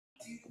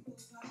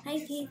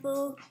Hey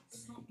people,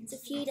 it's a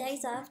few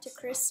days after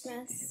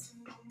Christmas.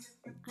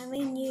 I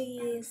mean New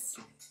Year's.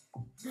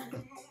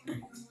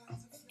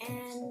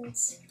 And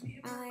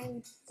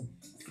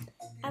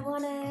I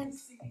want to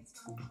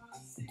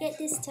get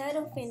this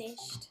turtle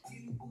finished.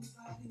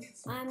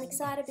 I'm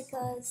excited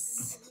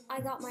because I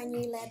got my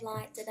new LED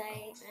light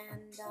today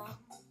and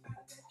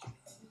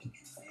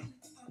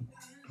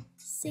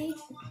see,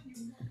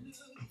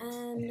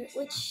 and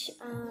which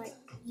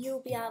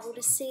you'll be able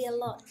to see a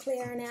lot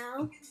clearer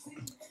now,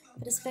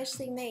 but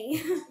especially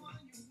me.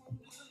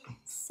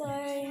 So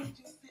I'm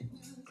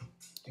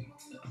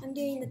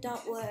doing the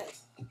dot work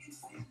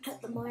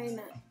at the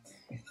moment.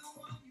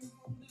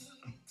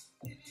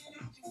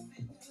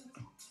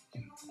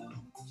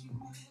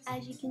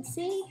 As you can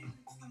see,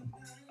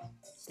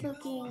 it's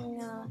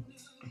looking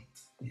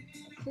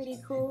pretty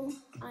cool.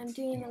 I'm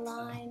doing the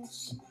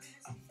lines.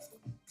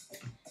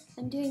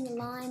 I'm doing the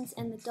lines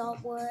and the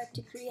dot work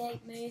to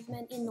create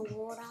movement in the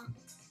water,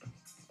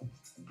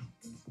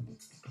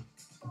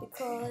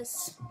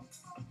 because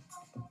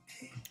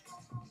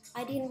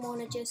I didn't want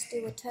to just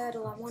do a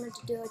turtle. I wanted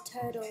to do a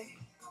turtle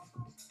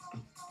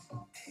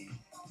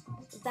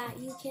that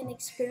you can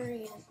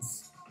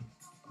experience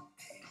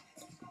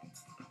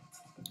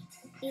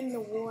in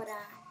the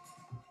water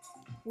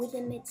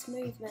within its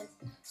movement.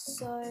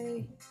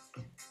 So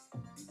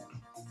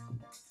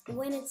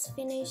when it's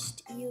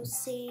finished, you'll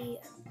see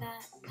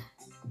that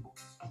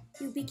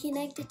you'll be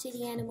connected to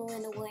the animal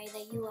in a way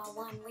that you are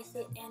one with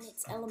it and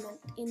its element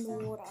in the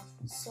water.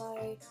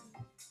 So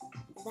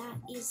that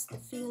is the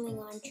feeling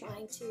I'm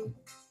trying to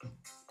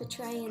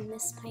portray in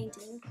this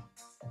painting,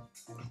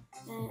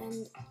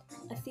 and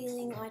a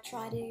feeling I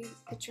try to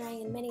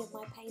portray in many of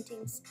my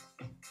paintings,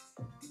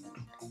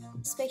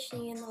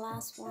 especially in the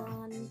last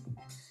one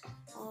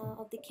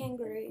of the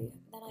kangaroo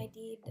that I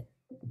did,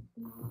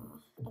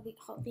 of it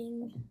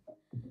hopping.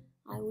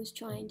 I was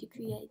trying to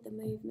create the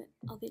movement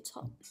of its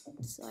hop.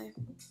 So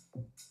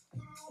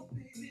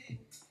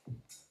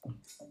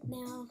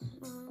now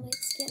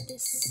let's get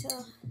this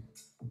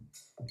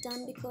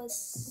done,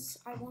 because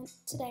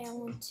today I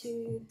want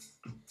to,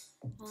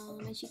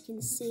 as you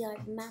can see,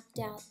 I've mapped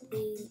out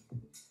the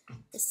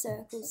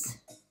circles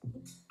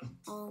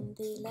on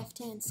the left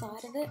hand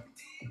side of it.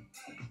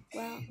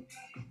 Well,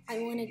 I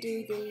want to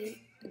do the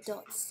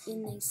dots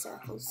in these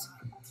circles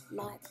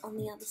like on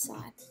the other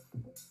side.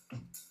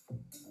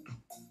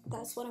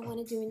 That's what I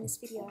want to do in this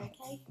video,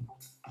 okay?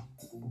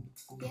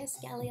 Yes,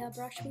 Gallia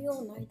brush, we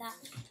all know that.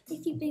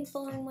 If you've been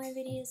following my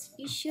videos,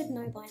 you should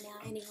know by now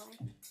anyway.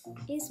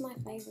 Here's my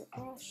favourite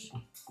brush.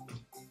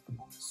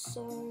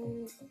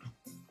 So,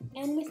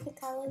 and with the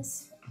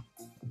colours,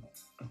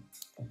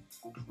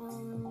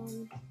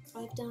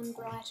 I've done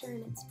brighter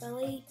in its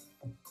belly,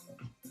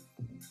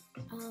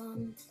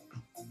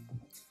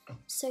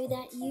 so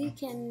that you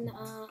can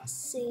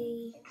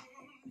see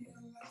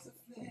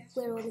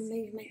where all the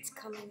movement's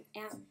coming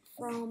out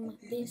from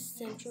this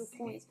central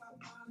point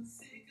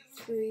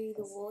through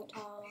the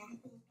water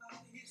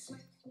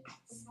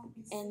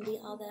and the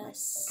other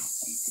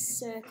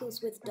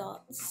circles with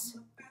dots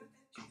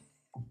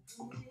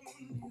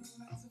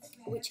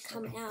which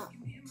come out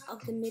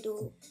of the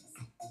middle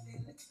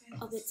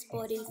of its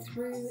body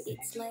through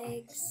its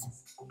legs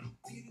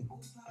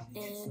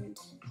and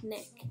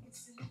neck.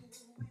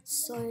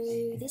 So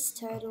this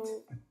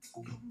turtle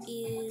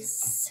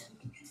is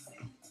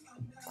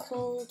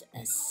called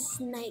a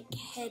snake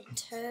head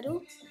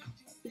turtle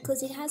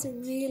because it has a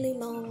really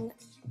long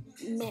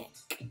neck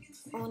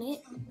on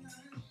it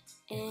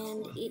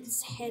and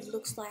its head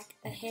looks like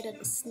the head of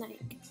a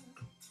snake.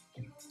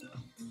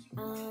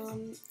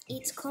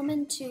 It's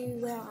common to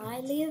where I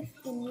live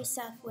in New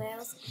South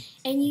Wales,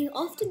 and you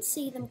often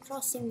see them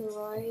crossing the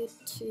road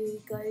to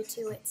go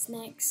to its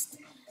next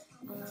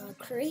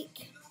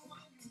creek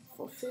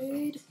for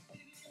food.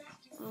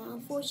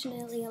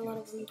 Unfortunately, a lot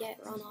of them get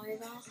run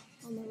over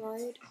on the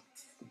road,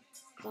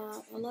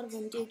 but a lot of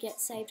them do get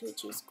saved,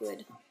 which is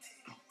good.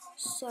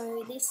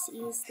 So this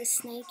is the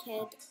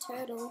snakehead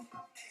turtle,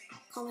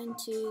 common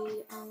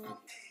to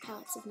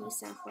parts of New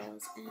South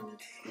Wales and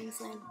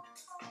Queensland.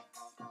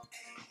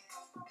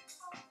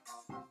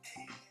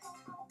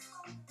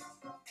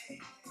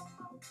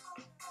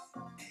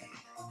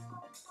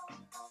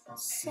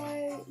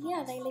 So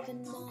yeah, they live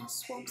in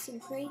swamps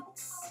and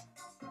creeks.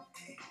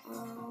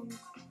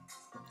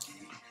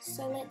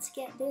 So let's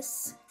get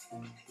this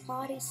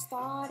party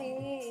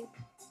started.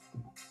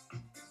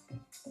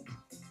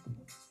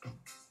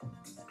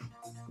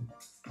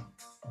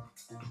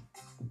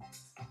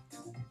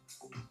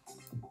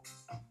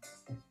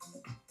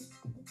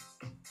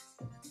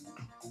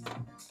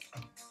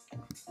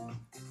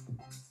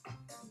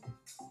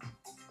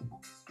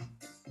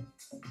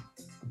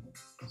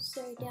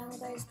 So down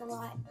goes the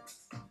light.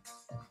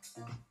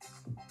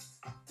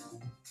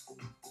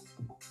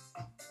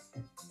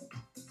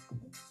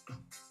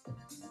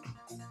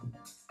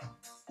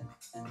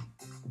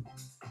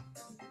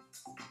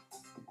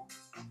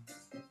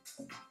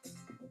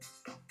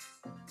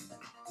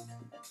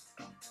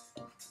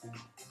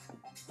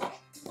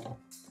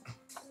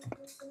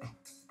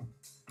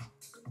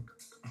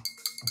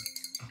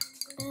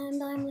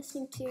 And I'm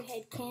listening to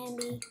Head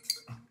Candy,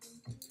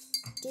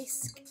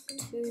 Disc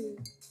 2.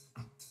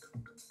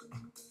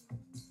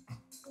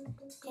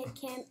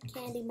 Head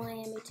Candy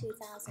Miami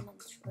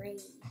 2003.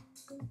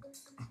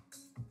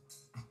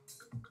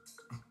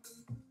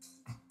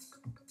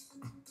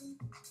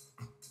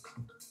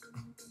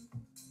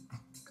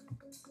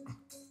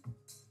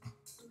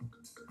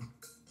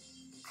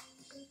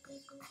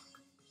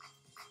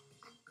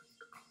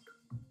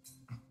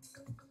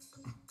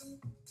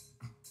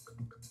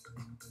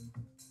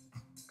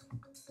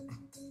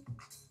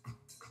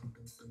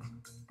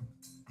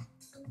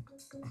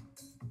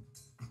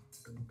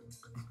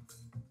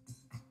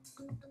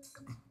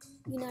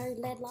 You know,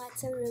 LED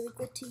lights are really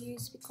good to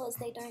use because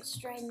they don't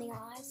strain the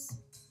eyes,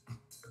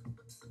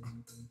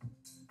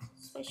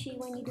 especially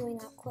when you're doing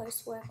up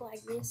close work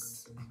like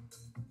this.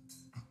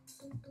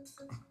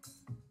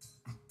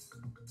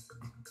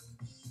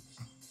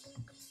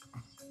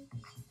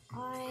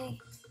 I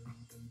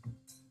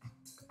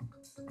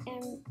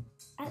am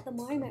at the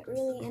moment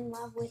really in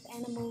love with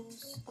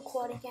animals,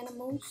 aquatic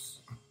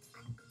animals.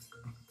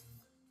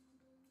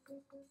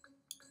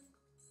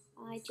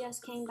 I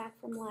just came back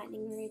from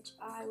Lightning Ridge.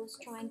 I was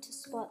trying to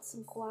spot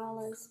some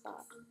koalas,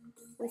 but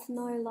with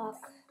no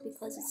luck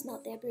because it's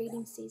not their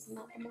breeding season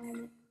at the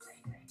moment.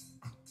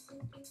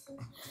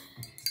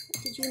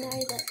 Did you know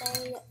that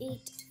they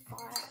eat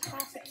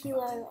half a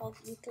kilo of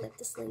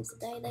eucalyptus leaves a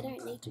day? They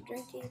don't need to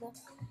drink either.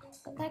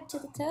 But back to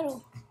the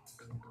turtle.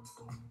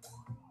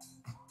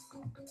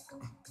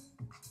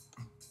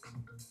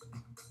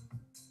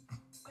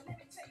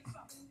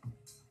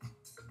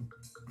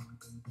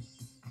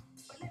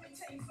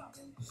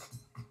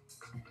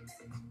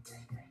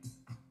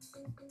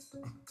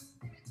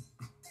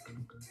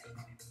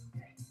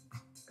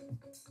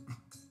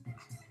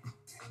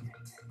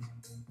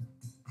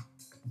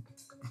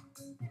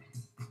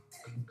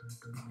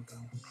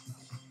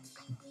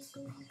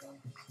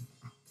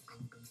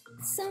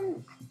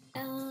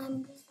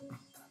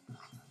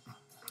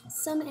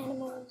 Some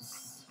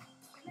animals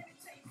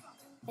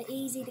are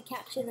easy to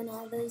capture than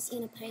others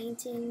in a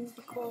painting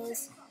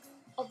because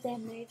of their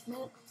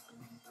movement.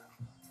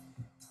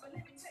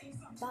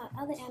 But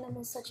other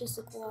animals such as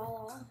the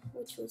koala,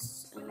 which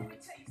was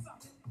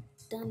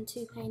done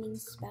 2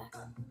 paintings back,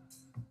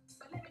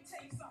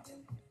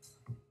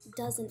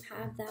 doesn't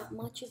have that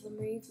much of a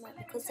movement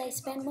because they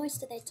spend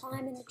most of their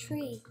time in the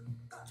tree.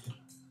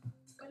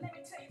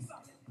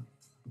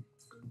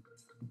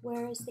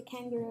 Whereas the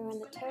kangaroo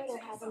and the turtle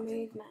have a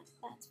movement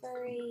that's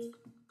very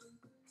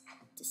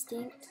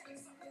distinct.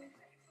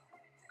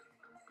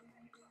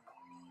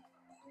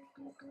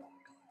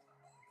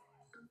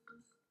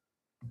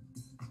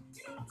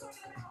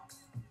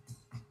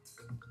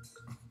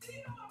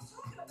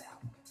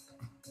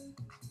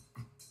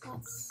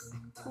 That's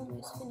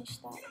almost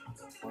finished that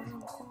one in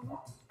the corner.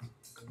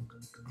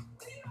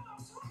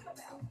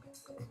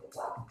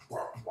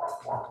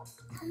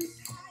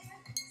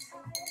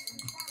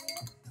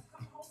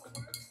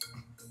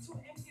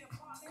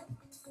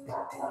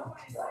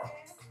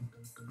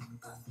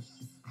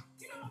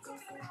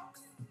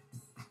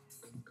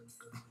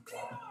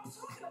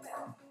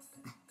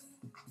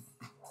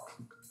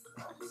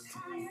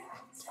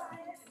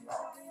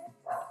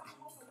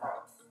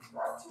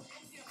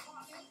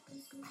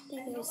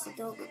 There goes the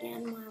dog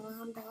again, my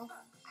alarm bell.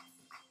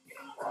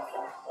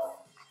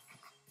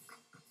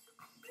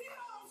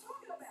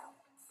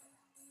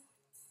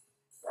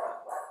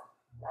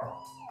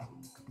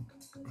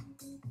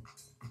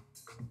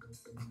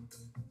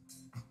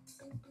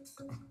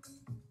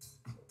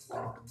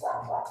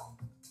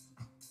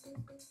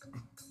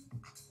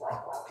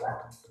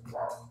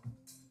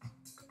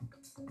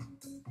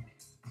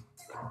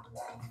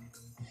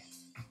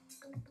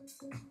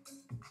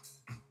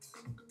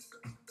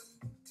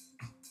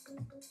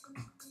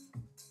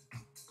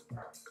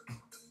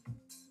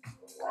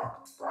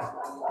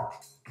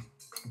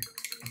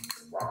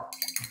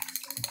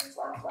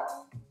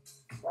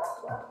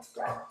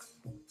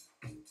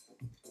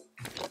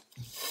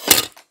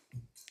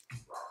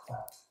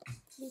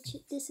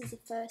 This is the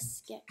first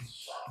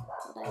sketch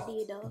that I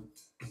did of,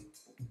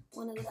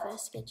 one of the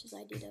first sketches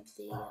I did of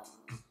the,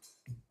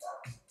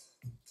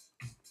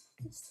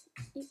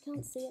 you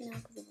can't see it now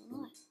because of the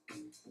light,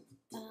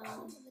 that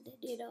I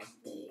did of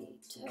the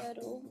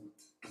turtle,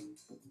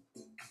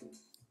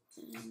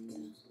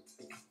 and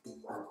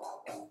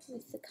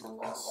with the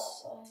colours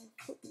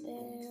I put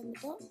there on the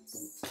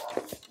dots.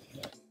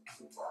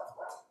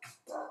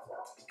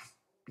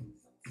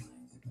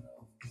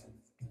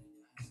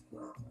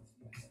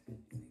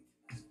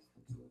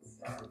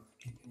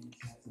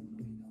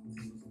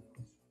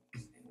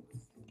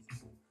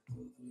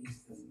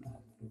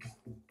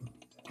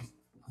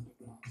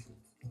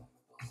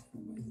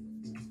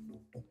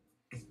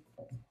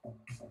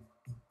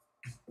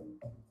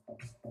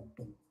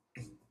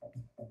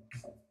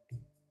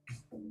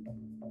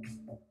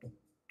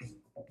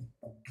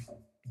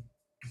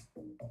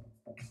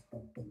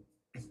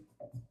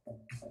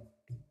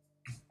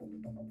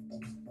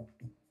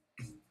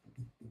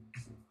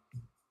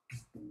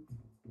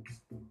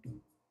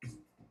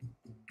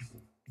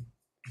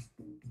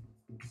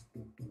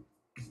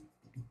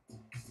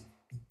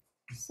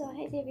 So I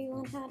hope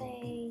everyone had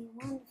a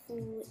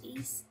wonderful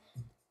Easter.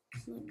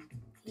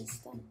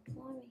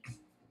 Blimey.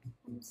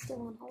 I'm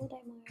still on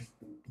holiday mode.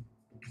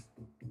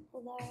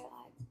 Although I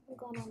haven't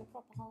gone on a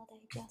proper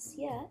holiday just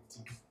yet.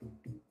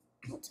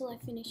 Not till I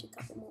finish a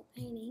couple more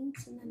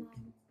paintings and then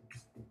I'm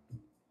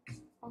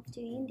off to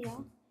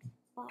India.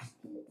 But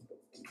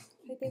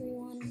hope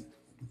everyone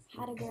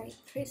had a great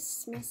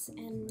Christmas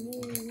and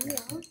New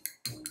Year.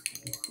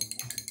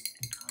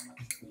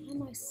 I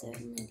most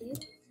certainly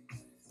did.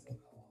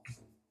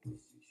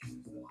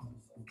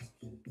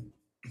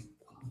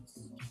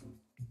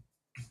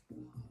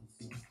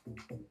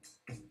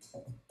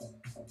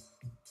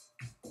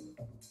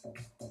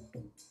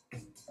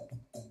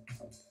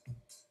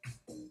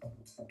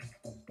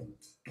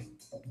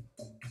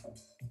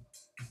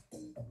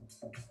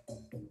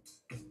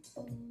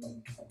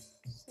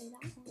 See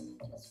that one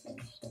I just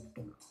finished. Now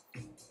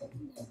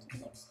to the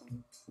next one.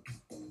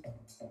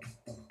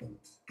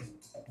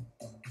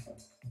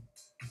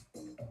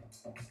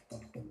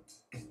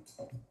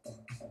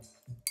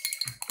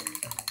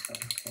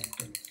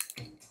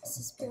 This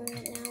is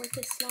brilliant. Now with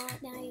this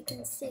light, now you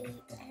can see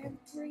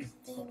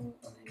everything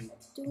I'm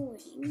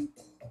doing.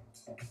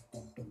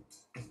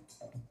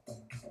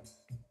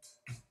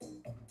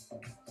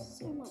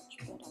 So much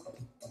better.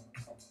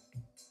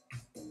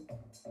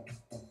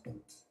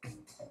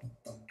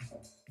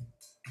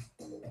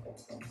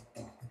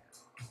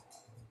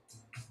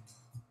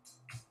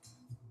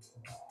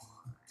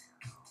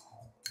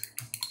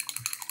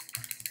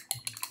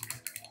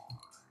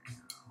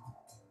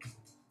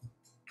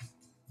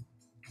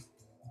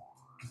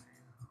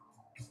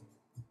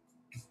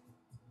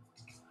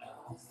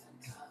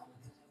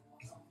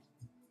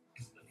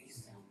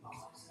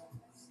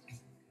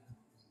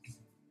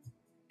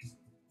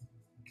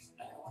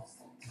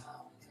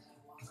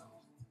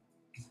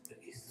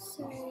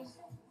 So,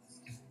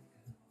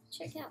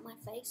 check out my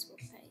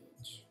Facebook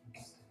page,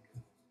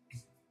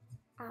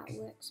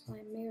 Artworks by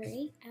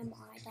Mirree,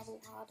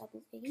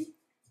 Mirree,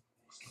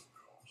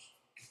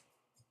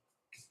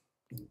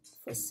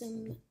 for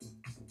some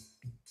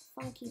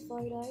funky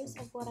photos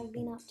of what I've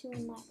been up to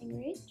in Lightning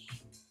Ridge.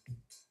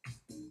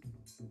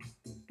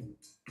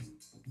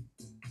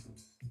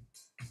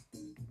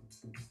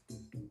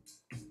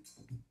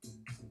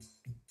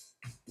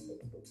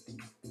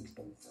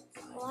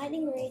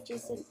 Lightning Ridge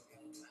is an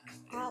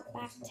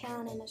outback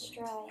town in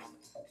Australia.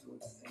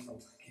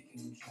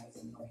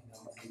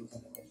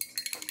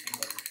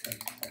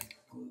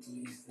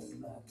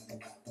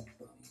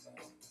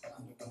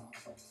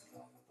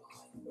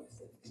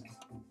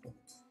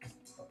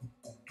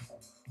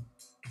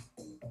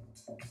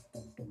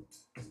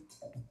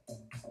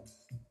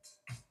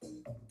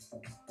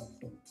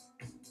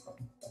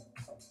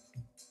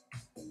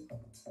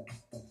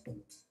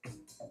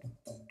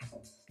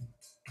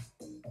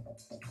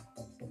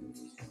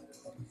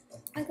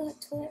 I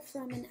got taught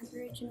from an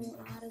Aboriginal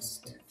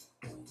artist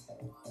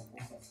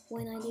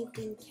when I lived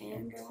in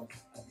Canberra.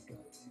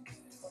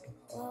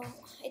 Well,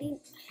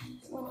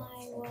 when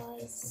I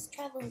was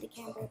travelling to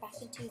Canberra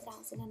back in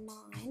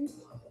 2009,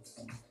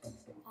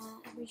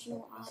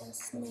 Aboriginal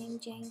artist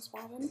named James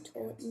Ballon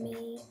told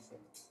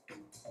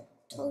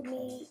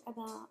me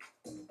about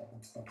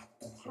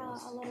how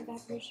a lot of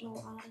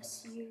Aboriginal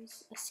artists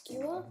use a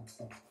skewer.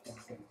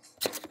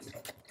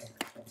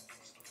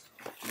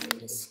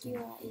 And a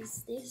skewer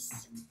is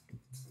this,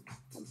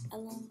 a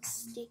long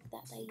stick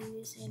that they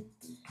use in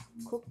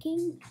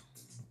cooking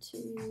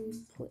to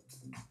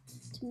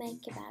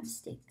make kebab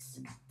sticks.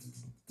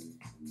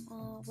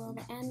 Well,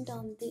 the end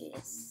on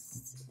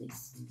this,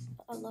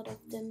 a lot of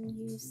them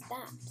use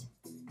that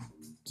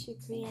to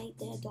create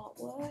their dot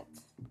work,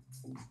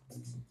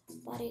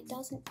 but it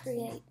doesn't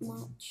create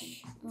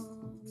much.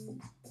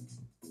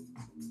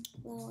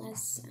 Well,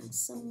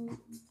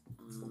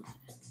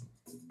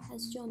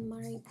 as John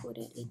Murray put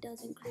it, it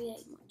doesn't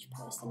create much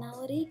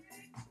personality.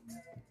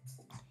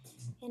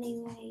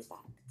 Anyway,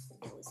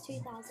 it was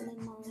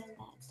 2009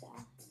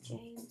 that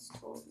James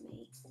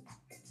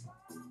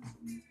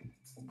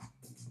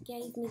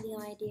gave me the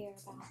idea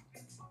about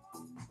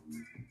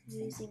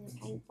using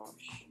a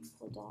paintbrush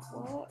for dot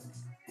work.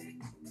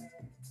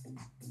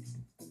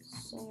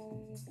 So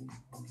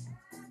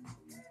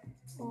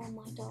all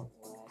my dot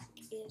work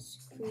is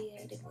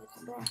created with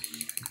a brush.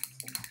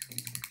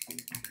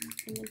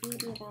 And the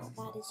beauty about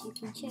that is you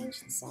can change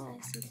the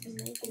size. You can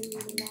make it a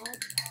really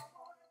large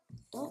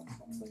dot,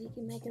 or you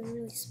can make a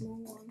really small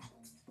one.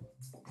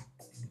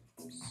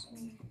 So,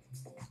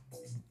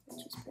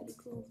 which is pretty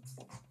cool.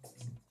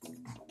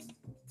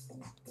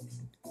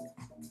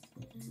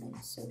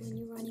 So when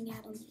you're running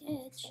out on the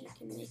edge, you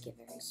can make it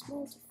very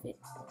small to fit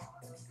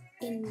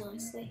in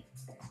nicely.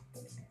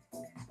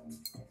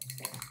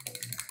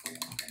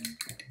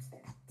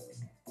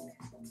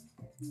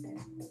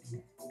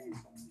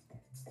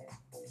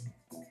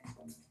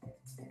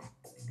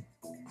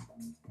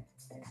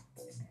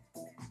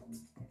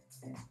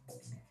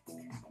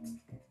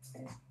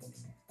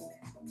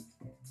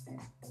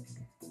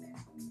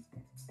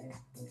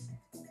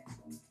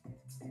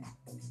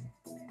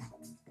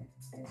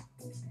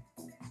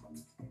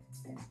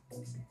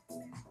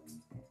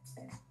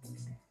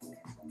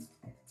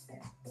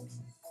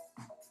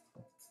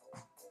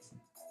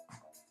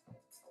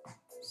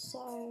 So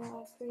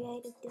I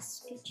created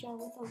this picture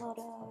with a lot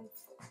of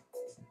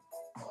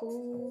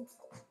cool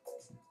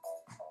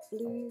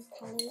blue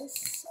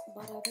colours,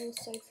 but I've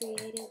also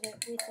created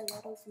it with a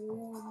lot of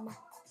warm,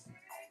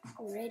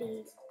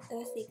 reddy,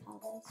 earthy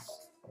colours.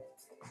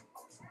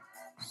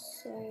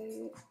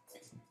 So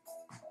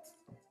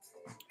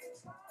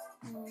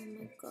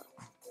I've got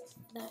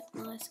that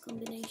nice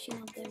combination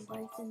of them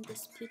both in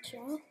this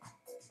picture,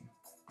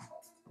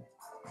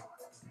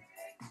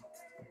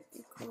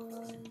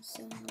 because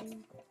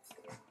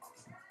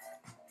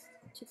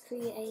to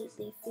create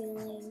the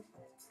feeling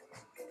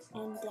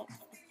and depth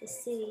of the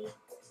sea,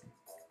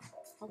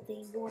 of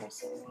the water,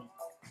 sorry.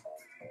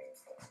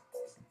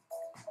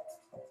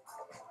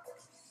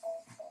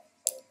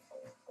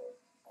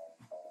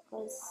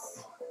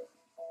 Because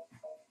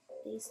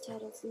these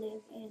turtles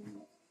live in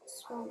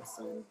swamps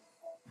and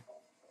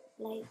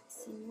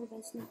lakes and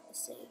rivers, not the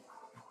sea.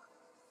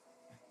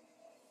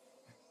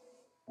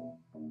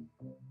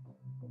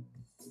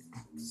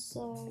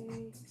 So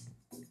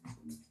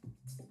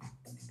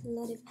a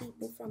lot of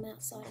people from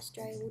outside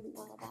Australia wouldn't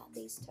know about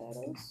these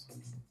turtles.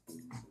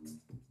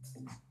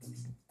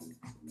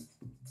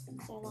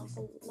 So like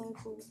a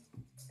local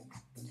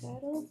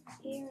turtle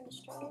here in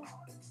Australia.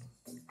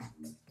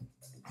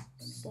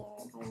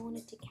 So I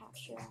wanted to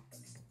capture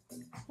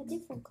a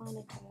different kind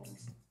of turtle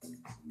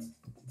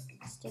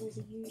instead of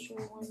the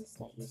usual ones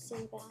that you see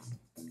about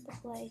the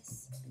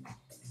place,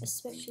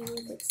 especially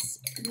with its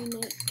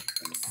unique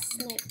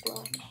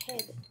snake-like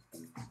head.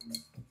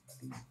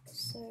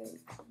 So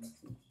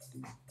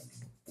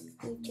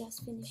we've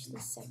just finished the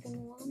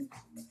second one.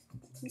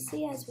 You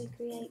see, as we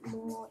create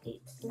more,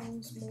 it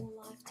brings more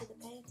life to the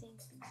painting.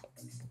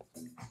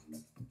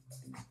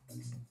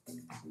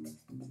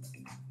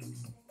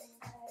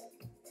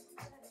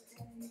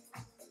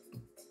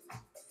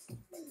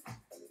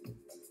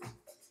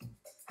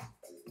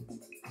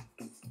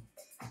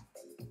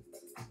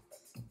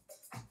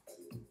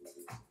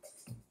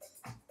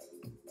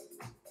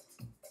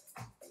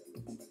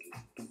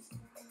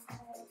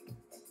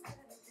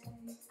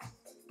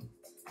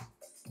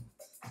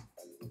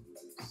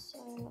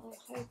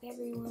 I hope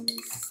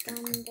everyone's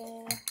done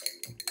their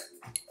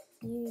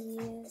New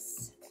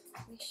Year's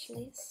wish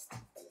list,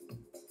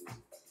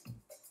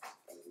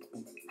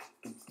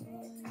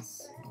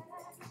 because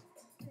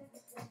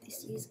this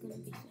year's going to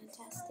be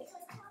fantastic.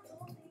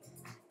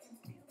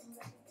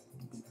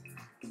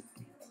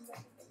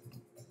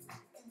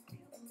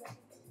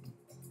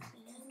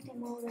 And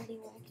I'm already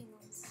working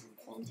on some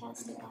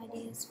fantastic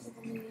ideas for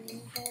the new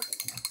year ahead.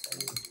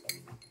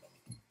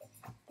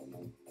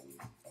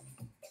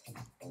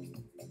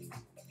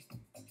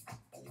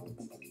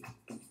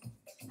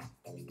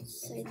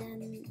 So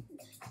then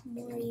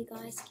more of you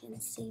guys can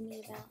see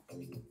me about.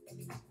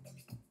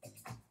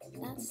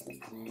 That's the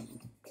plan.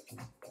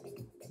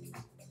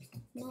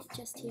 Not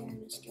just here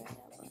in Australia,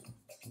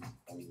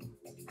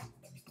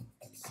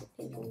 but so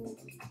people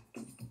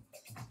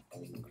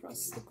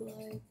across the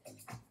globe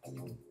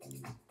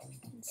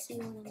can see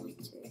what I'm up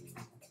to.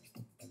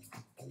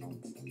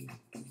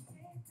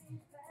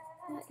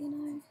 But you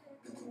know,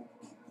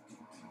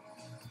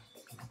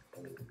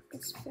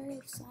 it's very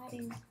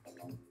exciting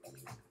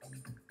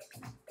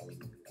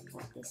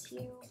what this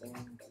year will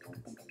bring.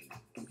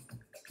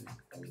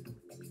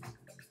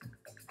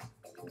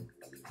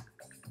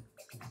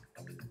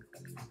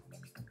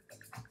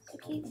 So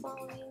keep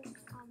following.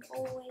 I've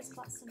always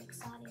got some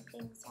exciting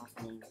things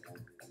happening.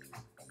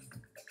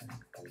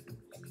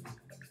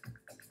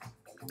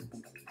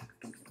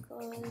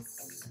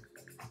 Because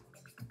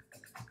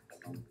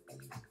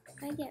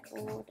I get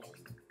bored.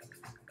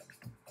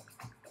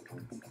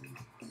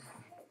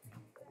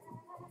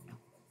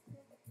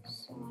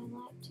 So I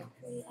like to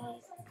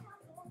create,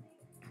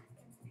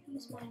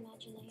 use my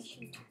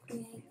imagination to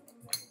create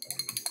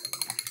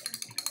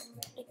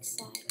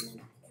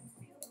excitement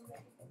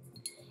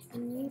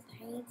and new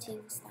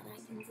paintings that I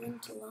can bring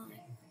to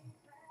life.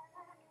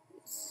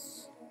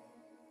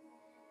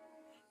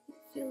 It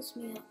fills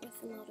me up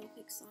with a lot of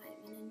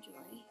excitement and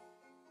joy.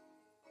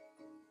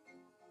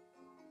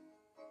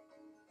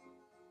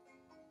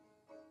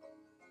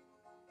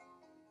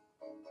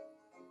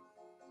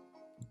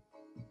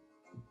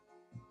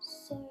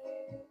 So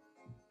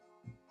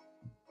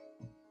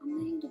I'm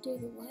going to do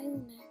the whale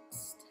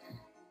next.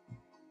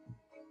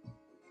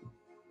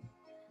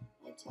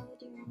 I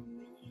told you I'm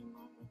really in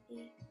love with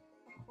the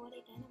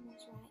aquatic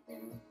animals right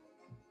now.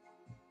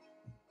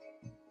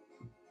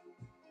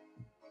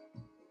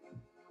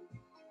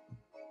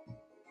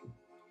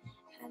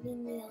 Having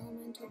the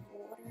element of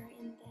water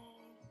in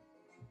there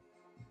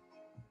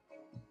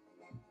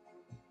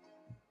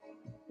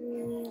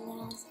really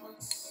allows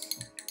us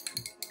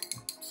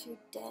to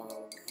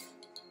delve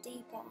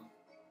deeper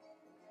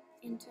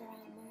into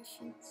our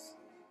emotions,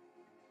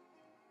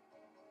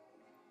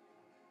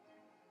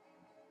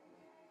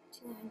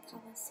 to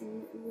uncover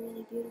some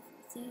really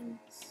beautiful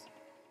things.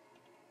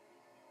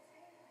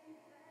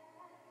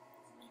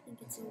 I think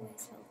it's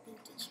always healthy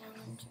to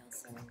challenge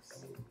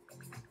ourselves.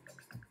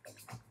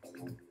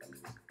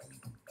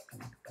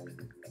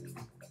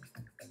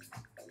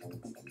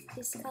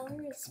 This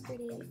colour is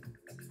pretty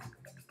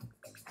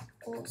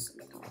awesome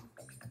colour.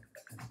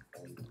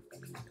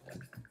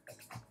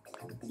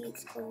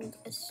 It's called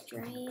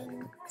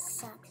Australian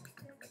Sap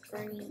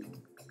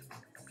Green.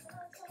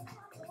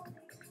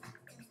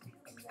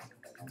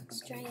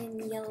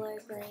 Australian Yellow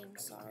Green,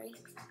 sorry.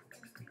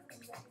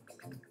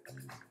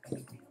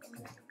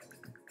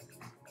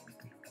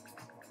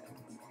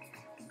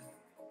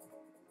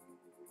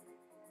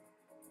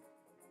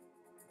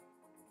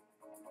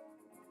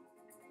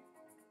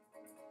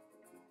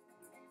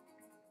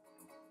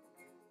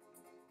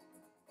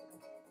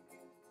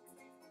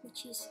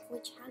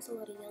 Which has a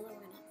lot of yellow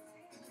in it.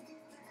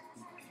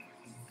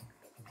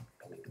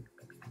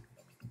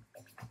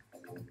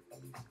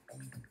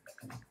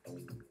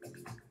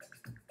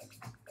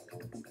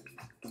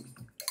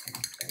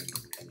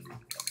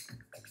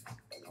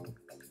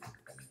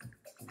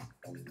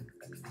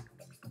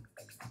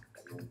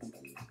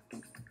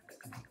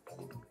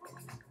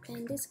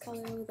 And this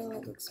colour, although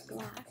it looks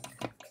black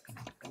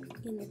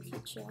in the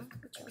picture,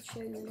 which I'll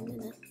show you in a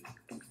minute,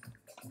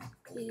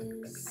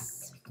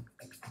 is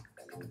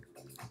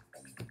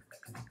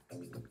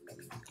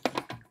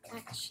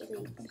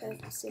actually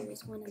Purple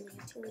Series 1 in the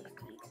Atelier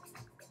paint.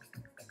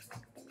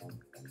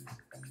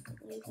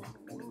 Believe that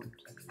or not.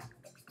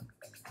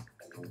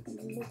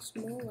 It looks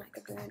more like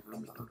a burnt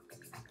umber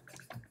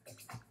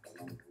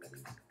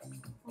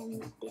on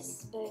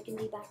this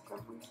burgundy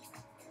background.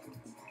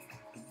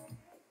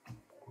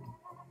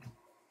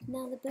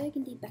 Now the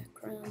burgundy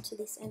background to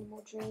this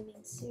Animal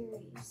Dreaming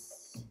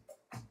series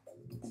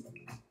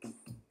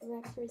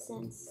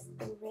represents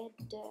the red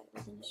dirt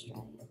within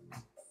Australia.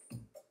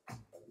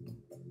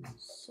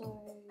 So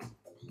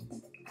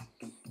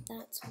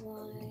that's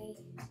why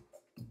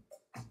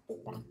the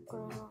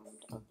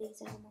background of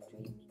these Animal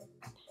Dreaming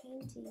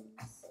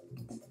paintings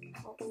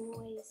are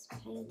always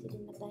painted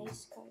in the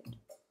base coat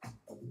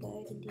of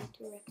burgundy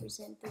to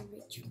represent the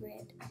rich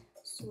red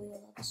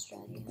soil of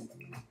Australia.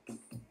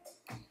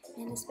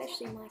 And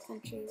especially my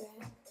country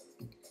where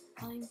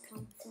I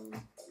come from,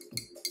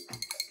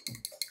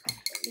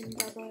 in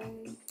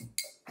Dubbo,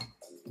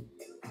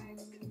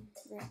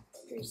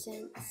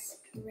 represents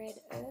red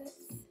earth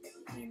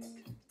in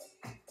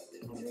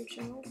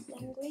Aboriginal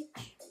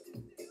language.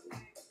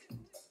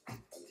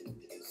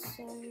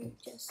 So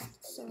just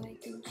so I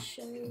can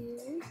show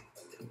you,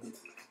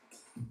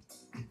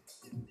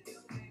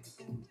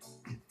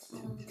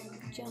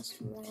 just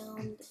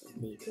round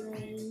the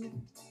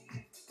green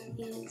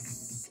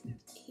is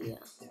here,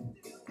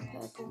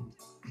 purple.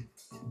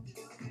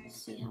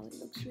 See how it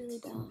looks really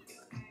dark.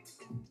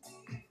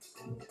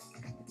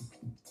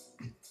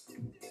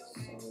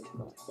 So we've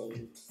got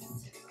these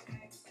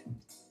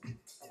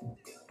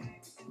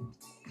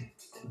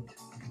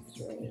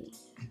three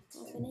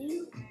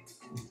happening.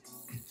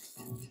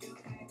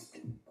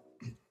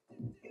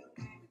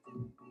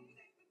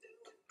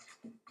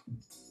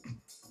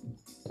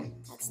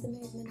 That's the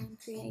movement I'm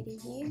creating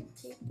here,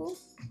 people.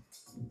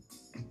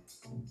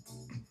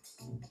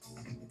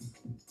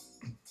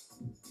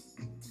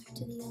 Back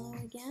to the yellow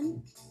again.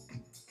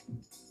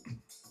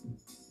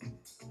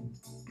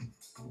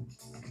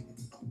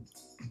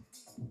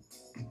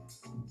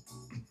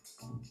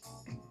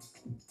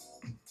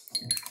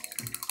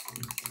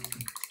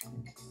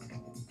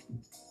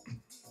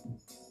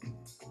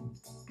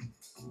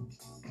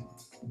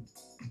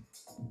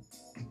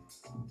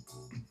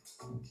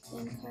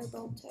 Then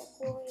cobalt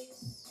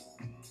turquoise.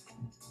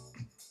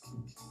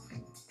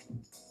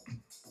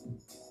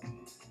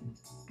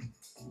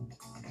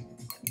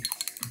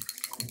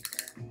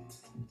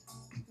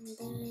 And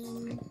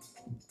then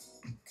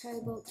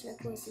cobalt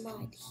turquoise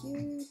light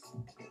hue,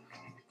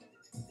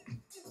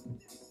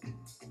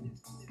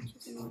 which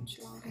is a much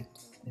lighter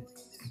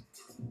turquoise.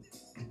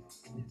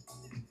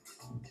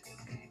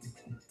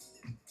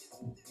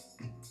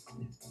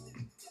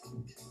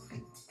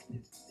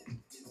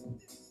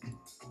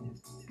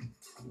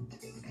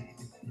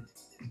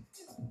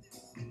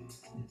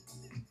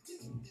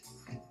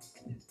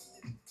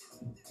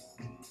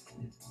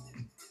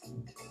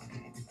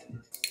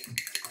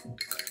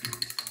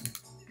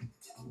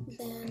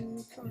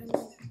 Then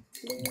primer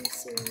blue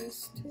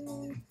series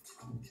 2.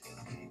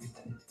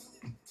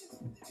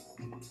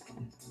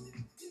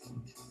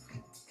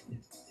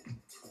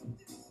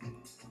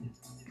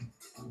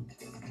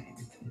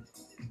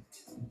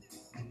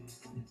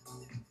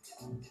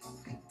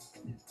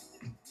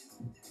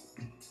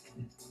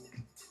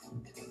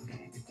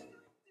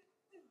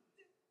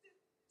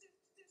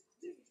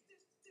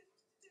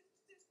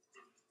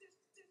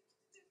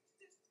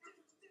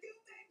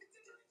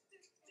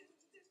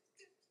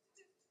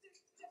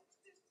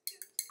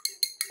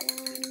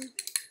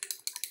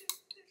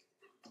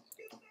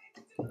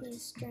 The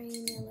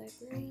Australian yellow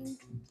green.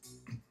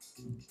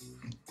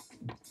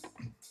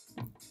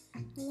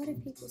 A lot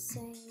of people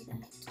say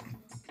that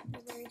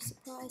they're very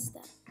surprised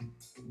that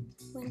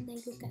when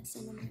they look at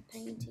some of my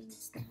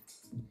paintings that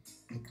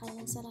the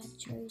colours that I've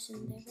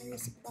chosen, they're very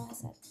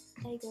surprised that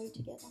they go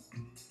together.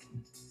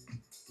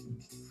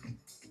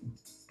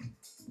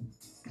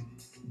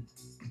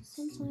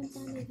 Some sometimes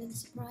I'm even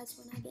surprised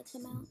when I get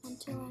them out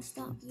until I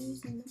start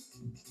using them.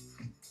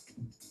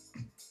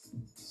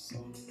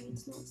 So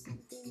it's not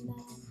something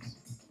that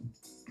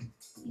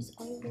is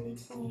overly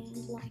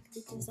planned like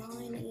the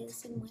design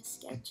is in my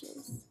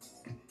sketches.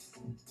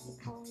 The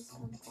colours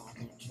come quite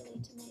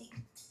naturally to me.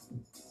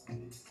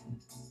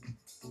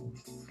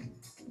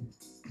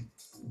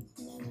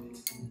 Now,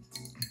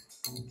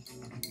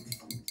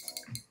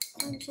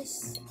 I'm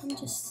just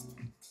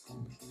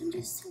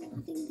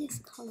loving this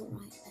colour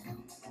right now.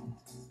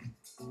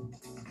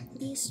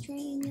 The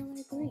Australian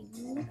yellow green.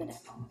 Look at it.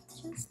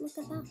 Just look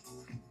at that.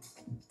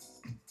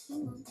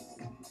 Hang on.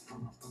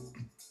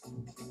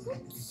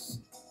 Oops.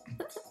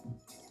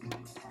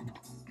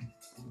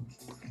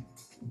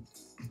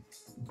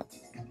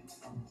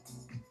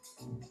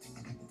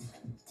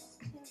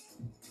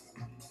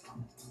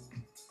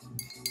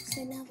 So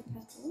now the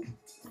purple.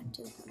 Back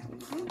to the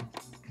purple now.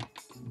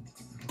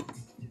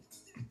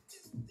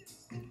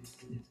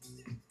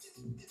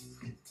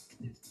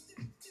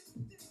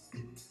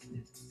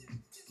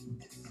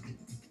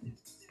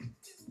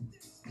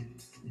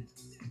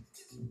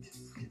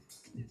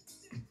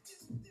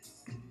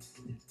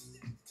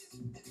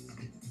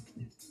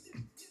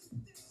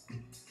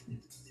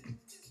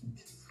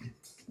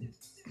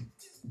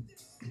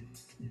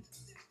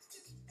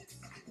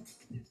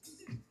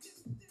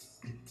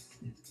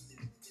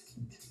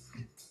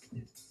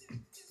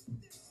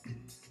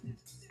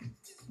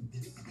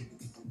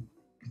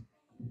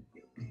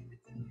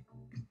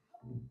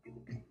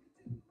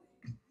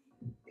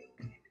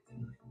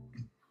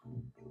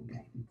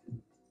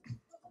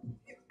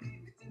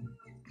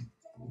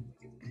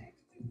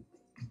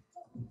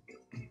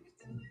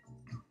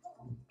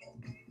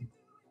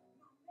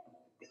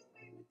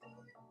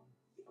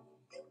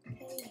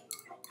 Okay.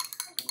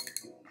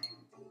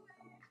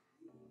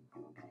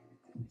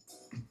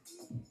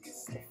 This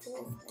is the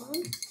fourth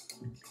one.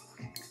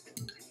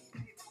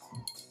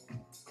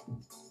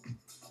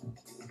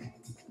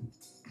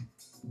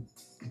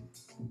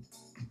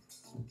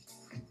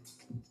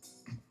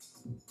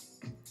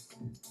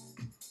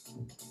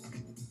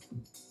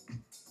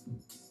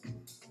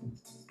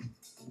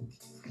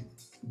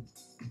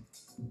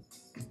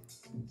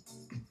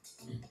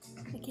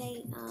 Okay,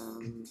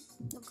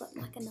 I've got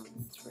like another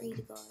 3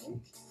 to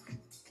go.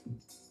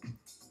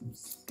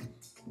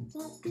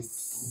 But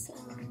this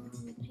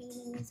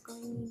painting is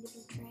going to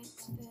be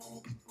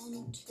transferred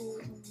onto a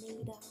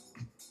meter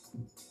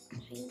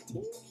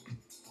painting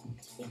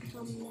to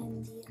become then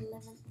the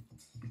 11th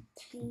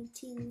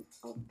painting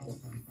of the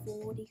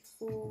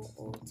 44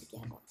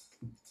 altogether.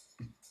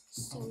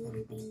 So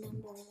it'll be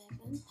number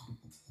 11.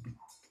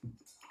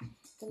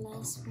 The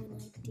last one I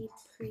did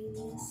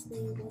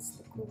previously was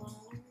the koala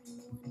in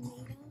the 1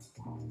 meter.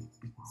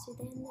 So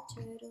then the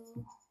turtle,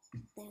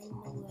 then the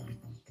whale.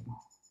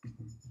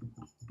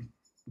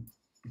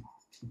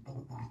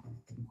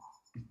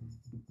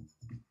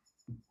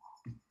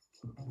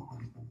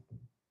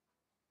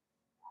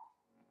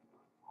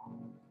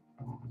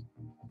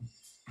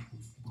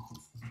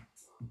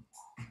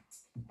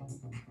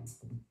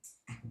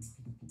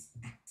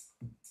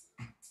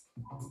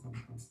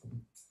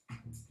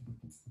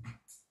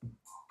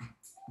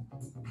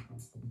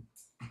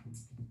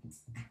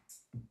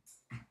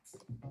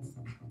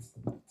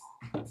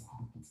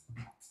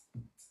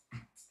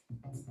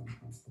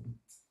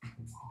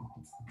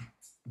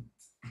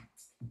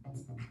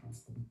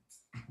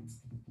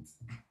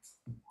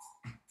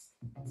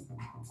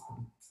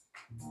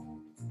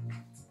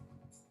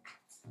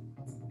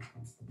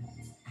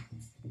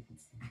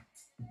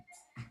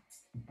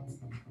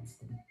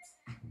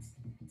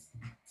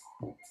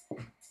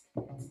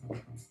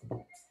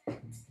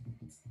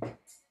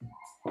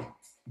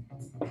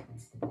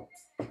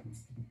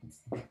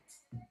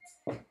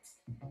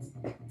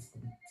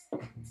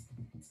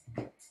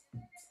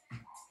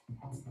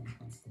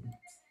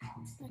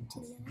 Back to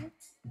the yellow.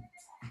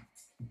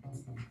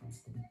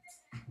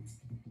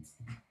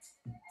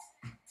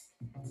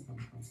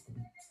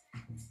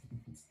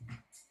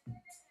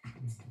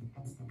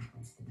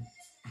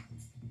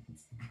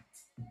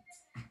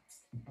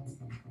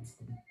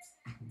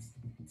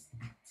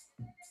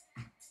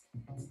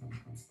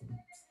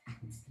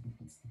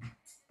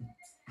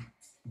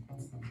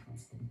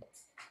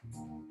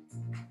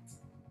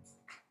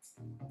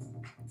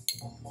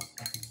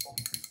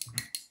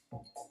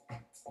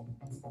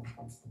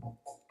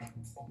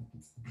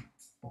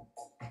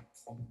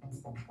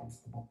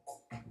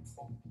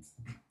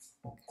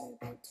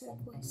 Cobalt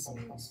turquoise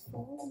series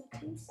 4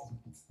 Matisse.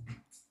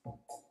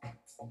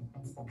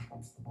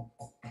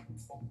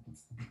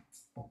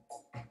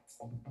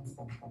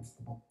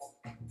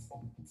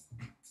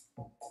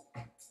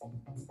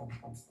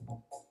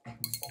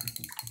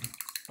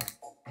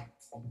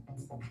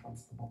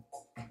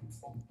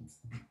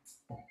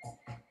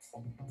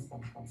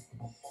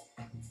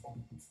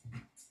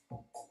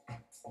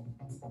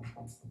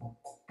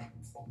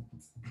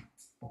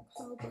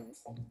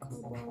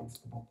 Cobalt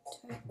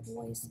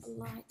turquoise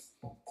light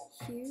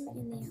hue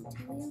in the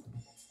outer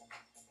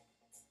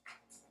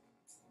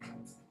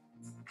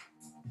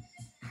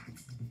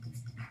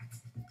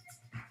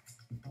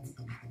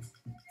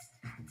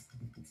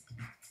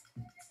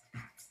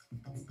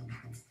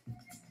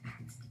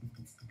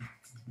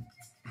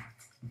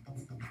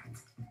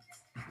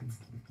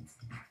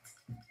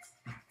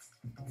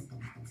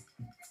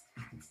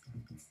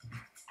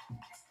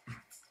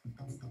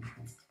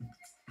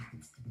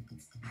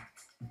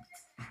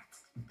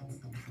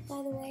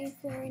By the way,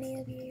 for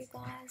any of you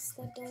guys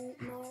that don't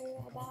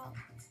know about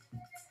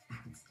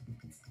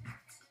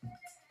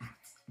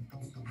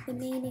the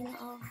meaning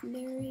of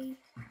Mirree,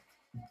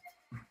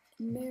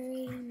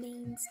 Mirree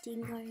means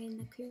dingo in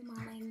the Kuma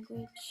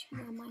language,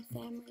 where my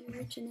family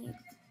originated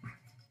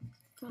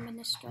from in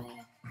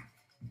Australia.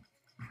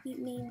 It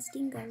means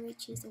dingo,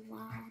 which is a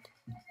wild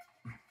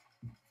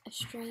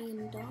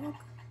Australian dog.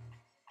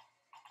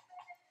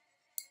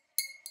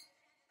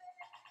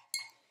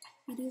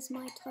 It is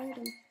my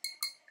totem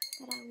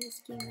that I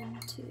was given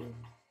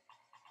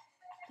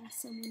by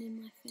someone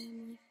in my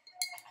family,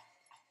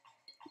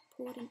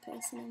 important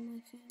person in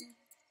my family.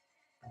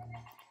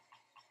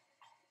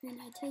 And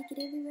I take it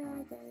everywhere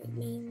I go. It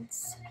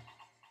means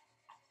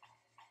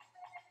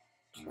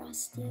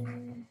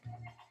trusting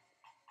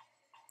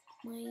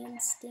my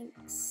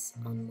instincts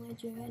on my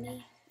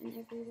journey and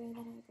everywhere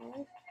that I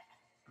go.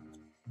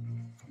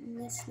 And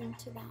listening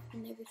to that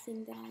in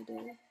everything that I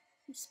do,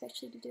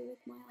 especially to do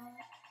with my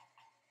art.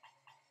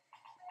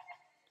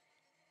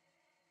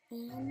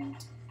 And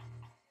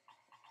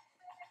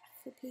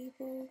for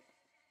people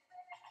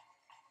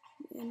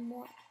and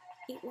what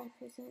it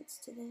represents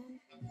to them.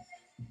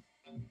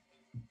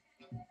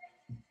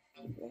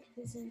 It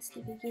represents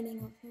the beginning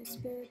of your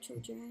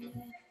spiritual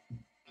journey,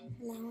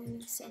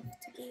 allowing yourself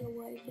to be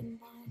awoken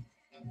by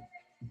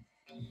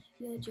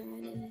your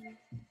journey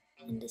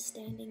and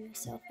understanding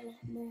yourself a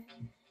lot more.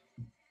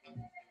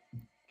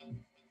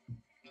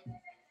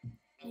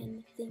 And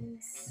the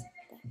things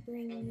that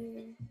bring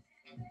you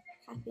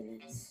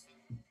happiness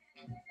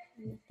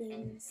and the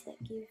things that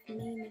give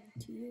meaning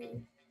to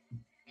you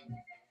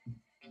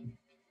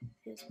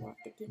is what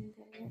the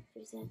dingo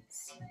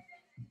represents.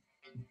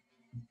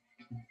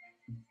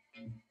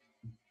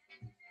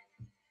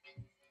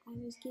 I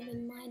was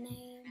given my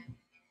name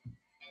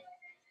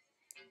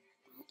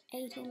about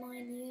 8 or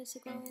 9 years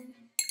ago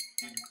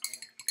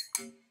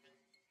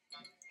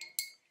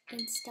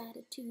and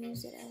started to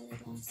use it early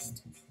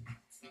last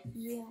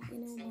year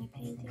in all my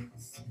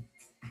paintings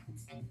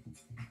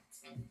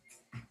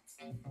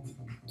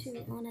to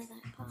honour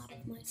that part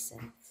of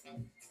myself.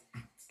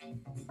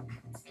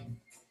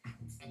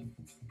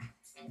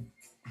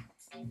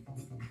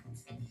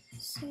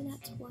 So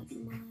that's what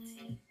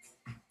my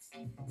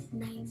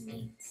name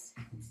means.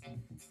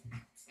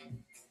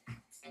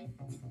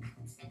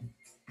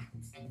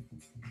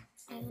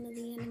 I honour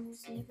the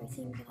animals in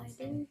everything that I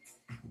do,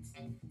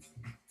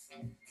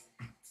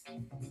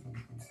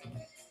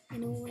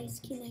 and always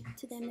connect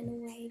to them in a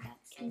way that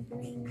can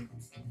bring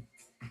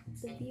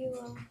the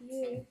viewer,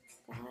 you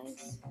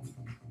guys,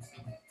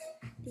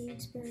 the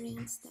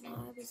experience that I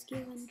was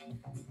given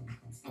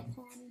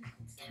upon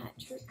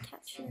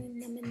capturing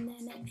them in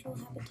their natural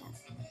habitat.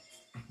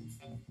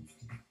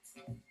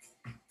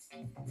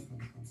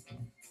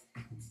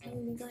 I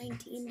will be going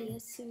to India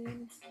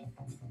soon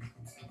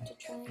to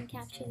try and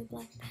capture the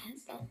black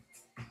panther.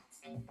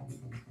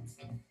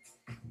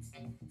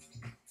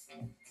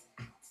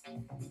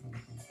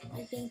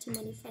 I've been to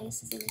many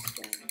places in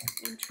Australia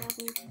and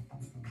travelled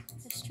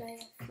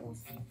Australia for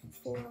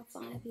 4 or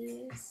 5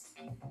 years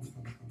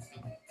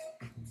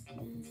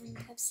and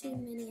have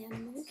seen many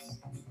animals.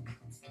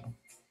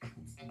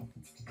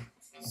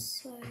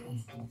 So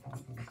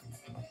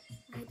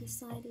I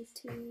decided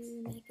to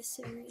make a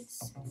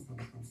series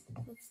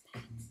of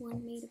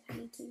 1 metre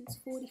paintings,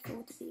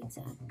 44 to be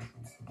exact.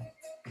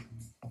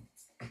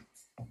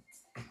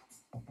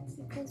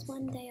 Because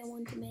one day I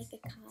want to make a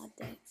card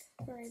deck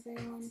for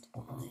everyone to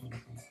buy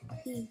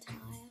the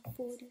entire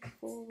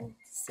 44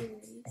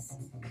 series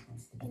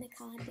in a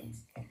card deck.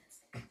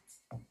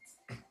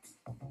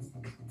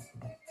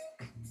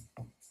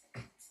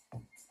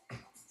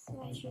 So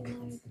as you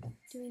know,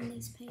 doing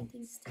these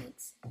paintings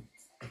takes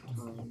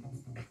time.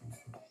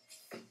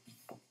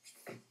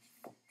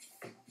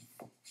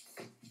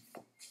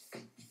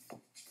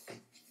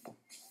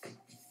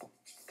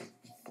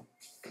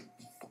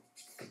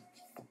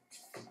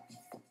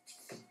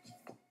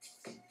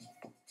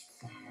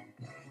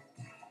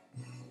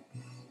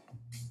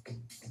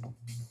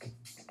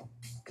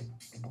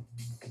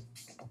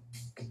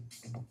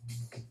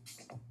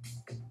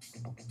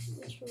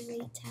 Which will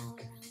retail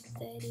around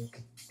 $30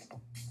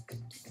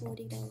 to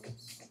 $40.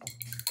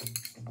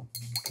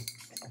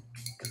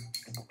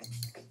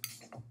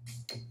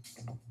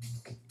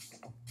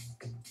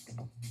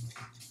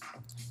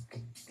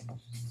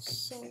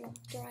 So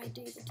after I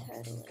do the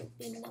turtle, it'll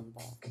be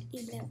number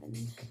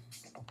 11.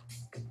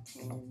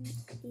 10,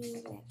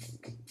 11.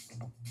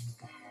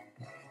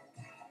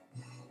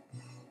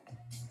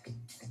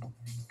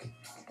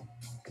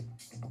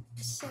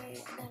 So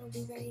that'll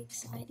be very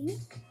exciting.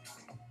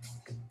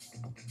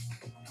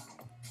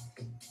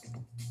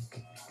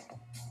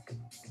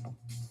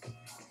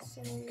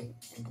 So,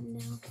 and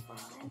now 5.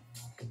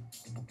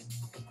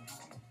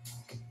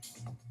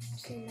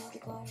 So more to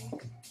go.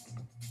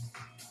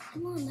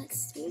 Come on,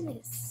 let's do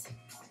this.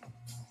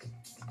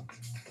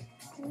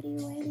 What are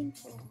you waiting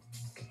for?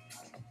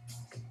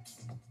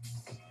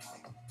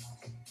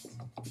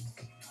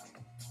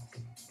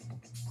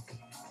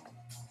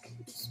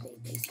 We'll speed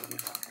these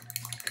ones up.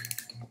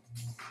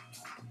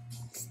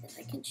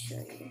 show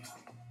you.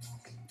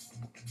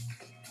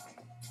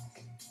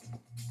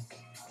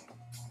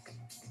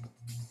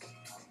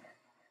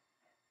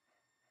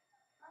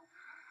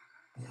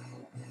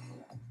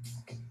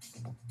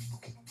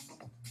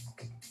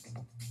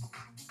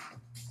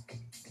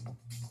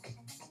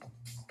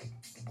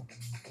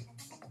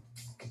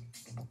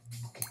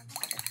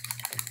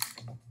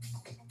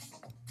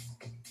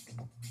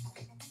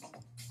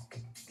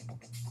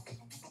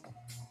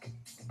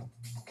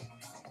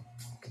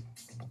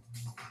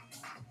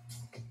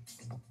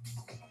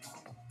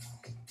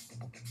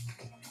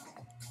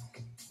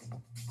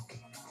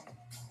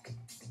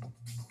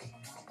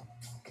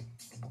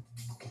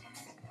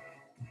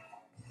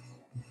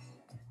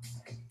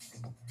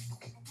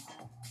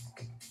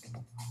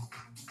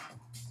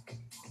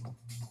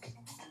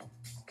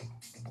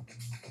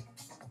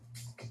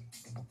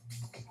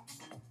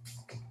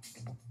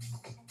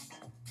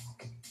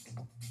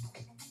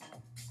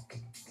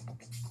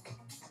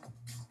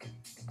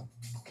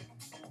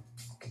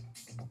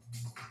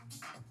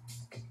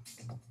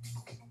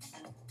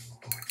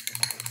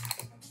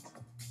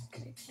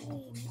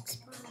 Okay,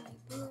 next primary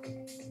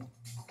blue.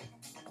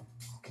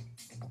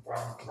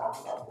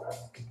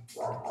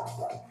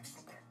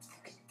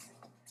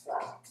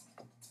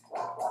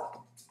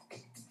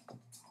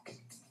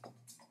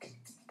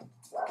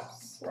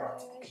 So,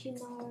 as you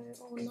know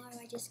or know,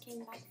 I just came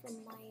back from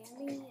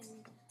Miami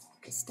and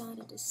the start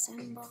of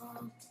December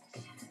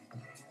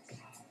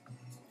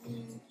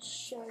and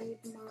showed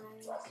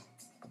my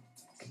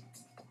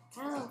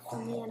owl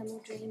from the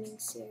Animal Dreaming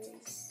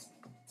series.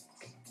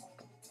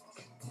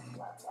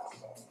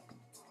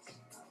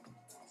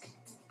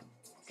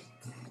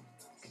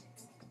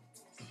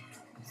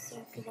 So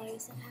for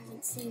those that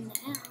haven't seen the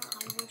owl,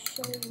 I will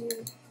show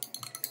you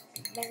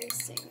very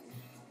soon.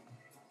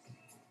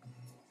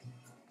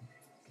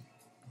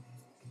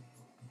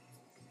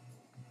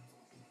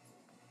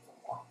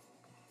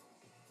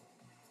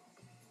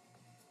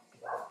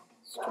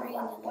 String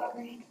and a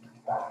green.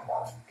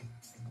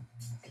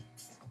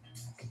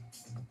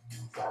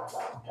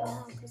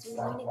 Now, because we've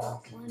only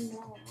got one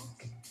more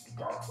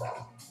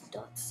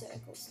dot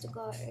circles to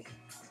go.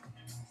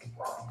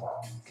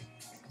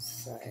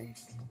 So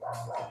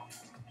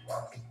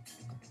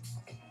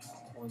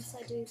once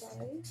I do those, I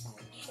will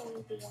show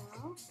you the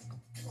owl.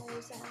 For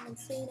those that haven't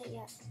seen it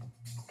yet.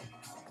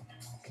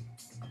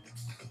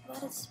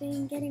 But it's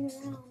been getting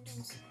around,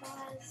 I'm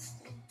surprised.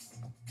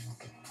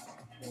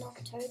 In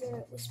October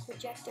it was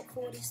projected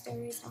 40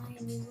 stories high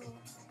in New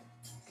York.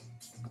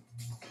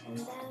 And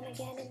then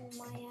again in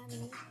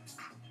Miami,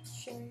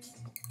 shown.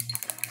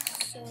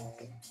 So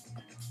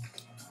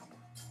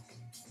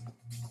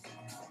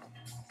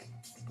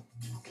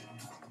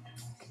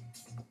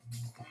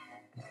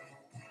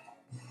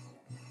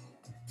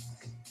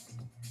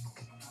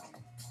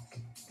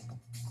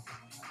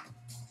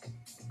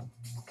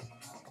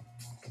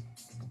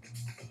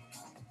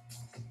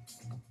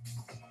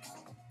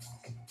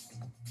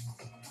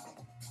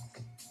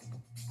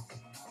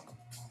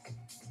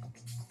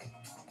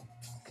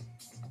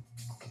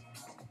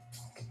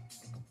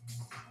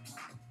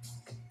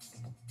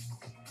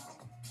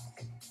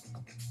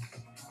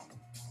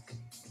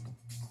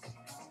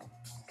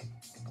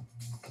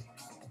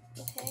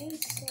okay,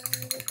 so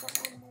we've got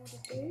one more to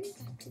do.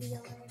 Back to the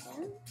yellow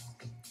again.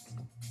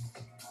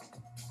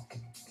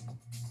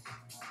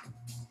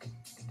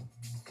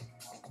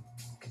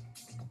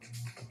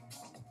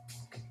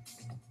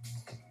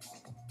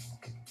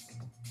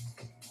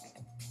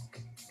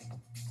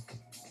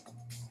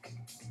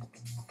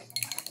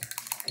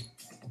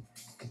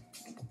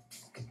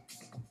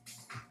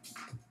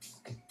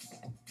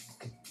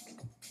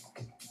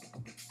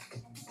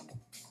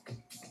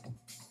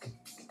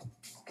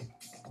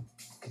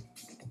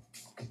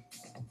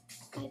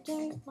 I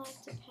don't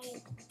like to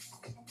paint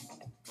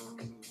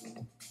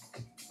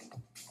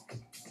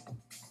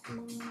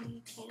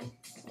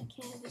my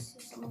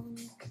canvases on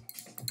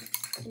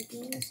an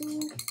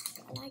easel.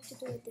 I like to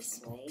do it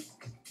this way,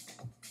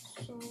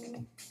 so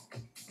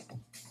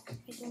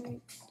I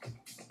don't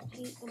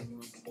paint them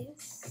like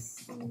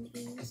this on an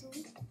easel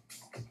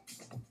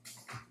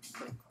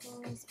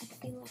because I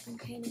feel like I'm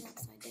painting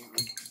upside down.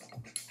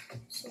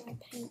 So I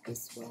paint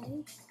this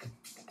way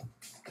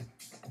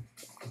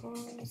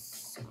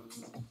because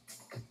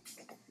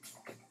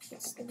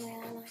it's the way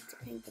I like to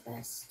paint the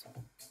best.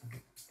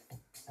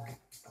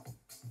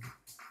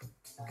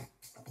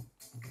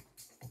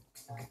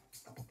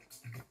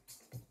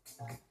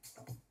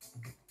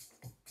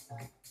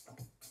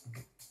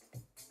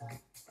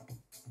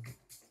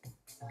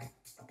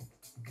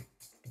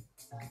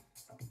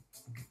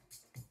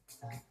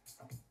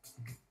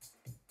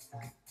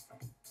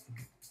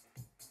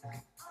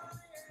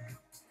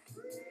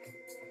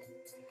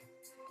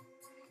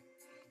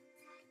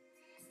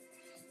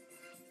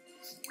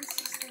 So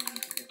this is going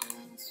to be the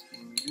last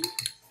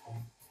one.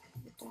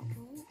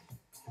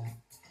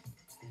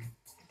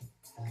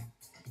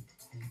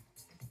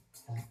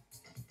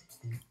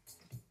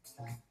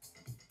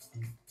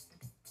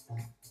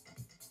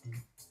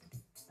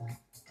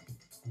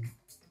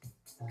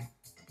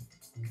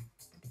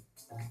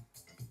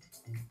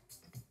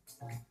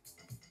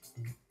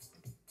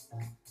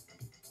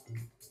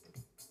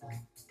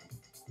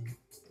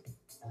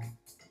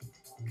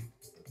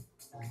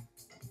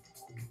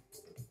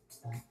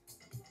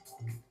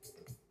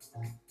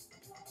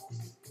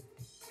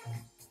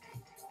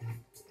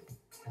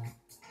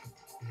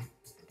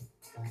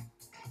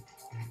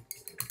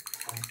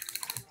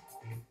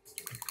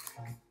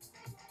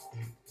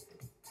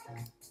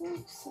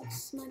 Just like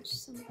smudge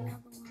some of the other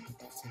one, but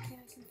that's okay,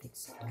 I can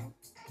fix it up.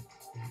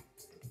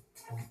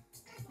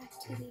 Back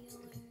to the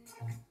yellow,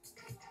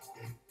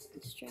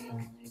 Australian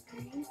yellow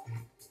green.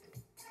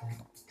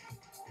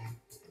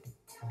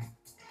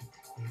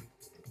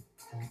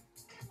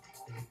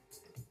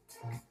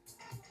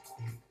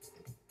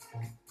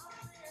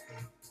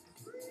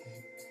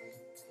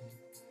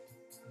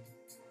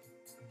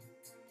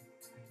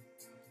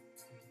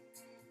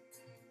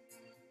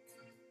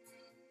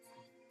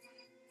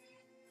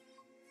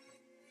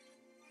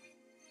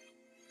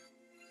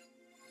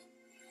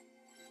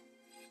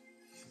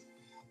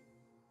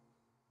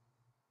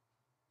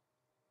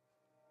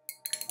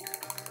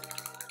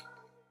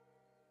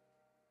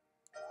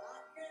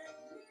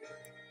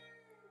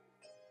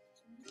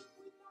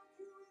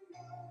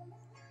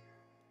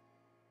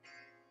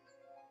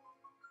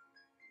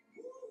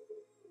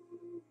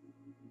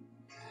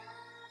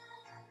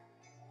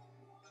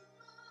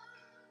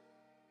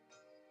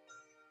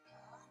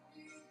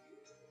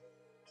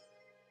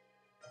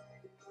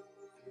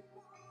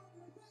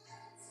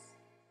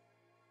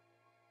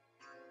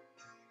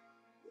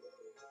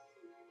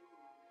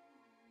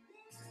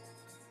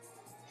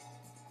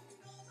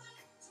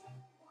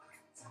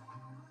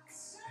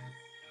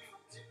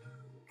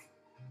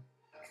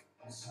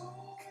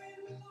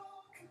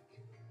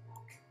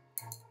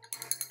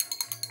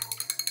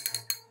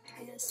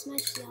 I'm going to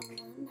smudge the other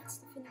one, that's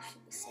the finish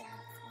of the seventh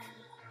one.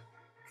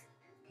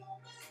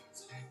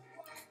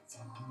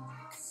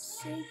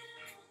 See?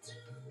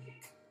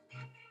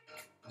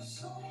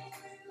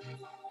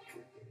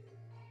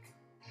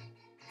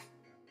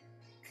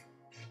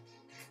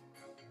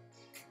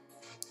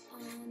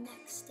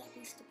 Next step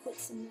is to put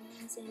some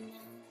lines in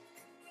now,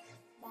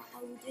 but I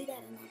will do that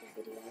in another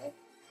video.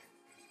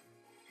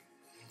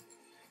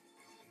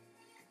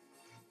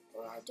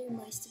 Or I'll do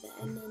most of it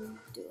and then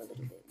do a little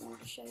bit more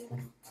to show you.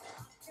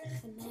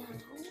 For now,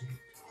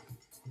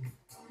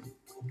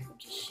 I'll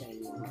just show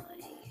you my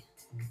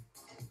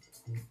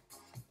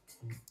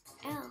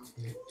owl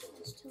I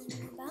was telling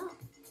you about.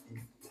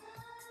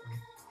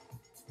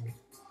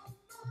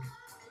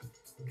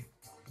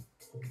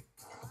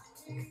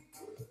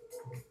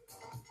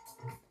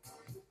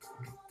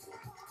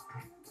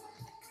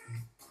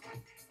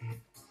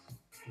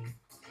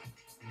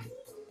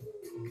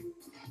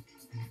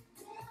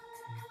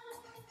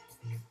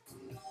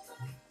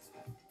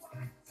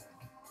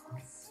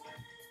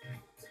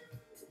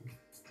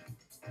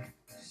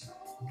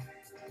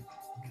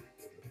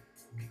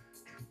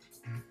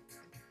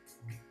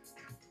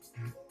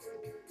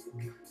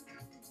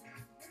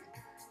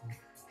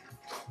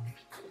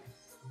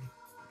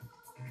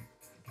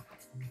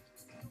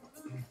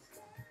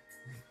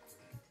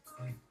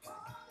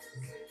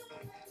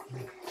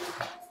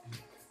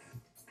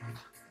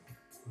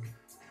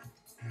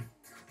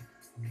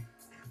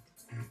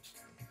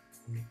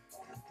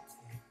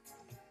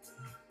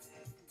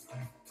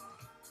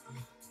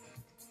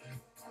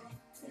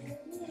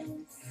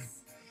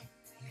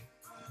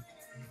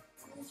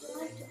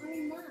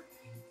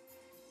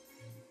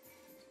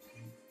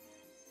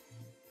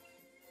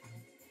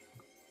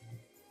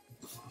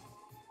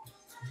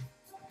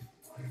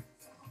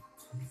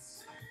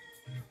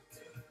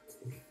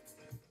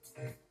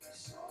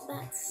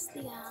 That's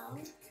the owl.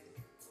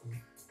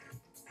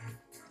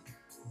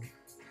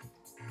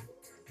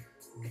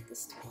 Put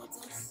this towards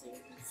us so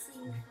you can see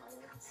the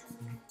colours and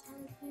the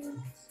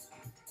telepaints.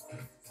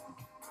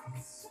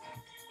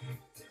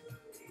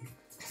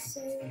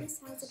 So this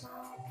has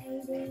about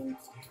 18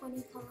 to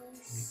 20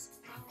 colours.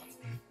 I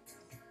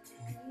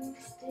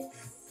use this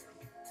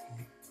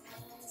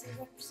as a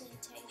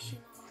representation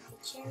of the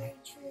cherry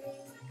tree.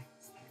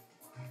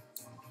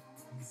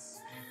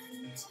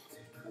 And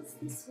because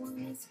this one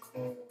is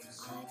called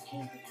I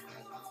Painted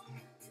Owl,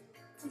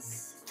 because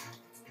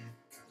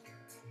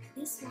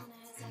this one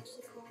is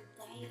actually called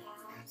Day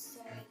Owl, so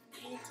I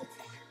painted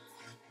that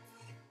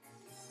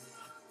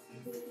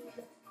with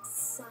the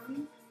sun,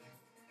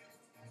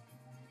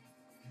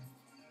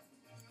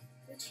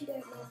 which you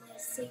don't normally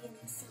see in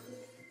the sun,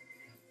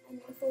 and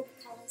with all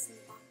the colours in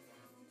the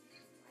background,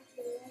 like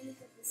the rays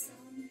of the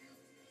sun,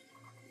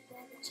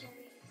 there the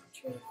cherry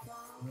tree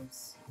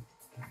flowers,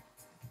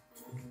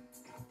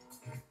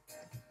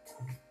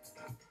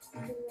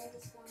 and the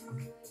rose one all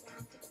the way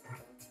down to the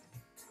bottom.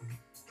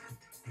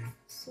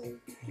 So you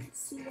can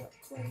see up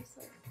close,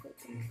 I've put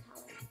the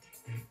metallic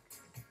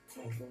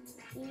purple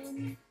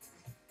in.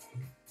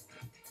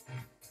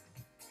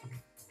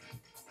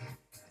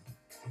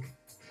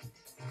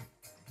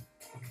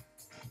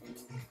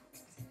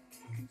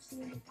 In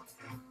the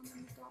background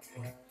and the dot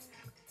work.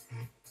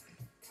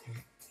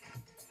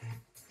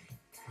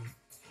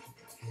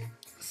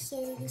 So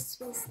this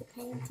was the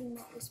painting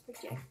that was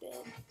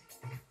projected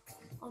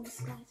on a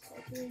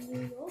skyscraper in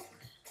New York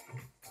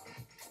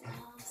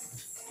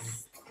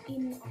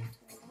in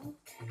October,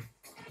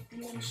 and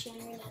then shown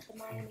at the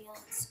Miami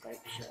Art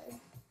Scope Show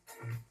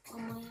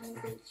on Miami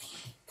Beach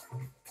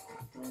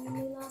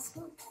only last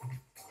month.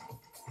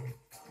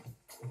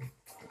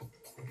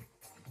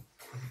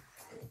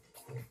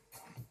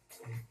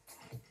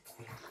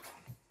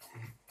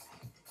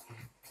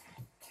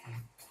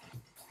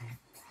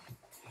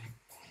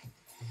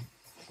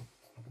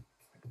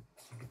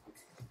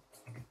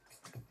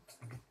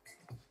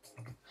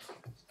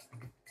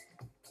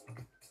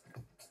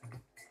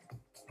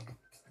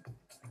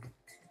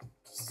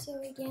 So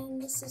again,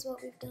 this is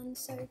what we've done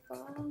so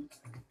far.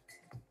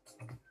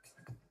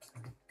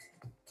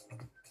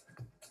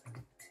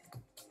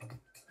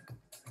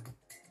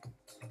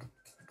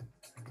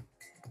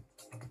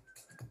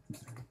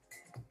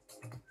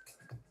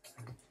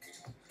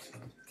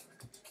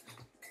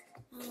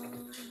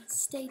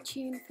 Stay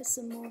tuned for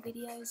some more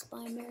videos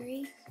by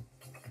Mirree.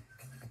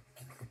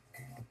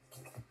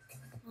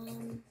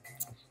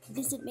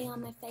 Visit me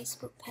on my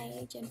Facebook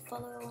page and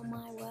follow all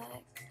my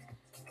work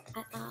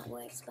at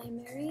Artworks by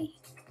Mirree,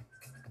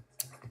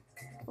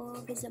 or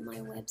visit my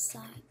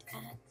website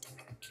at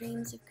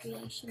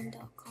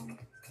dreamsofcreation.com,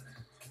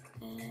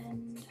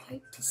 and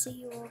hope to see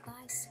you all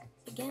guys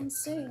again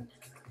soon.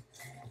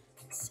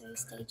 So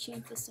stay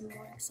tuned for some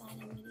more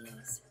exciting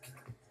videos.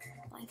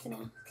 Bye for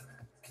now.